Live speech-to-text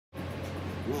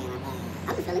Man,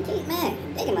 I'm just feeling cute, man.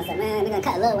 I'm thinking myself, man, we're gonna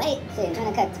cut a little weight. Shit, I'm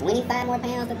trying to cut 25 more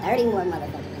pounds to 30 more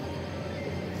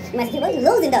motherfuckers. You might say, what are you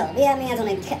losing though? Yeah, I mean, I just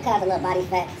want to cut out a little body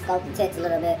fat, sculpt the tits a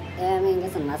little bit. Yeah, I mean,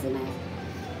 get some muscle, man.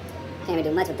 Can't really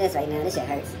do much with this right now. This shit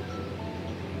hurts.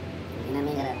 You know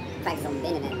what I mean? Gotta practice on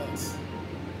bending that bitch.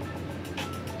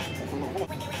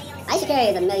 Aisha Curry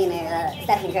is a millionaire,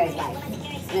 Stephen Curry's wife.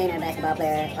 Millionaire basketball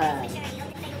player,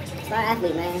 star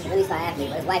athlete, man. Really star athlete,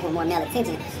 but his wife want more male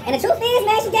attention. And the truth is,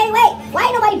 man, she gained weight.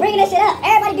 Why ain't nobody bringing that shit up?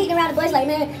 Everybody beating around the bush like,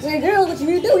 man, girl, what you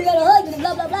need to do? You got a husband and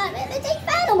blah, blah, blah. Man, bitch ain't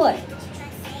fine no more.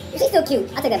 She's still cute.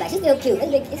 I take that back. She's still cute.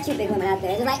 It's cute big women out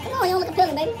there. It's just like, come on, you don't look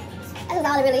appealing, baby. That's just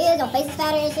all it really is. Your face is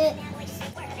fatter and shit.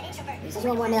 Since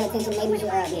you want more male attention, maybe you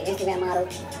should be an Instagram model.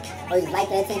 Or you just like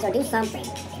that attention, or do something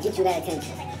to get you that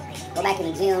attention. Go back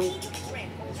in the gym.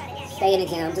 Stay in the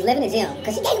gym. Just live in the gym.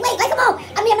 Because she gained weight. Like, come on.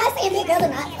 I mean, I'm not saying big girls are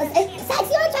not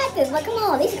sexy or attractive, but come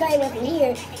on. Lisa Curry went from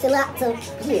here to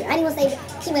here. I didn't even say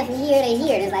she went from here to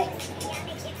here. And it's like,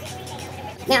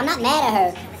 now, I'm not mad at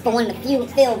her for wanting to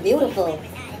feel beautiful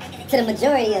to the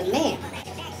majority of men.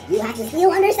 You have to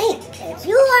still understand that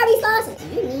you are responsible.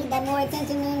 You need that more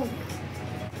attention, man.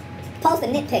 Post a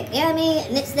nitpick, you know what I mean?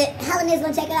 Helen is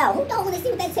gonna check it out. Who don't want to see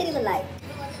what that titty look like?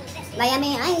 Like, I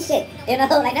mean, I ain't shit, you know?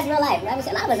 Like, that's real life. I mean,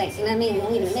 a lot of us ain't, you know what I mean? We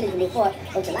don't even admit it before.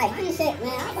 But your life, I ain't shit,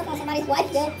 man. I'll fuck on somebody's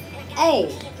wife, though.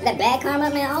 Hey, that bad karma,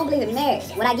 man, I don't believe in marriage.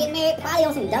 When I get married, probably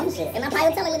on some dumb shit. And I probably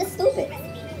will tell her it's stupid.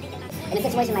 In a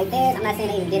situation like theirs, I'm not saying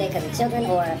they even did it because of children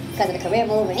or because of the career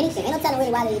move or anything. Ain't no telling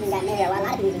really why they even got married or why a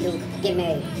lot of people even do get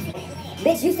married.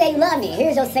 Bitch, you say you love me.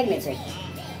 Here's your signature.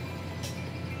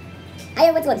 I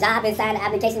ever went to a job inside the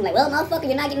application like, well, motherfucker,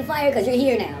 you're not getting fired because you're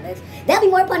here now. That'll be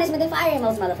more punishment than firing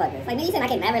most motherfuckers. Like, man, you saying I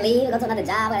can never leave and go to another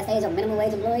job or stay as a minimum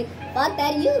wage employee? Fuck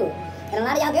that to you. And a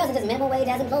lot of y'all girls are just minimum wage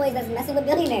ass employees that's messing with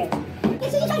billionaires.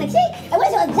 So you trying to cheat? Like, what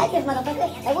is your objective,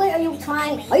 motherfucker? Like, what are you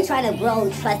trying? Are you trying to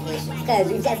grow trust issues?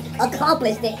 Because you just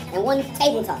accomplished it in one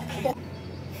table talk.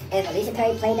 If Alicia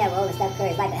Curry played that role in Steph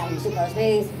Curry's life to help him shoot those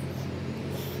threes,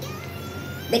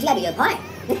 bitch, you gotta be your part.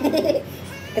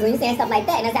 Because when you saying stuff like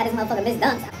that, and that's how this motherfucker miss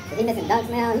dunks. If he missing dunks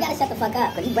now, you gotta shut the fuck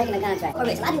up, because you breaking the contract. Or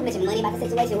Rich, a lot of people mention money about the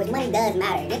situation, which money does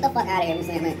matter. Get the fuck out of here, you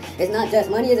saying, man, it's not just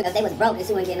money, is it? If they was broke and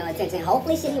she wasn't getting no attention,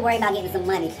 hopefully she'll be worried about getting some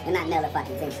money and not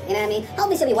motherfucking attention. You know what I mean?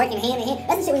 Hopefully she'll be working hand in hand.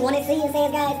 That's the shit we want to see, you say,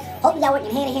 guys. Hopefully y'all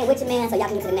working hand in hand with your man so y'all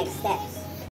can get to the next steps.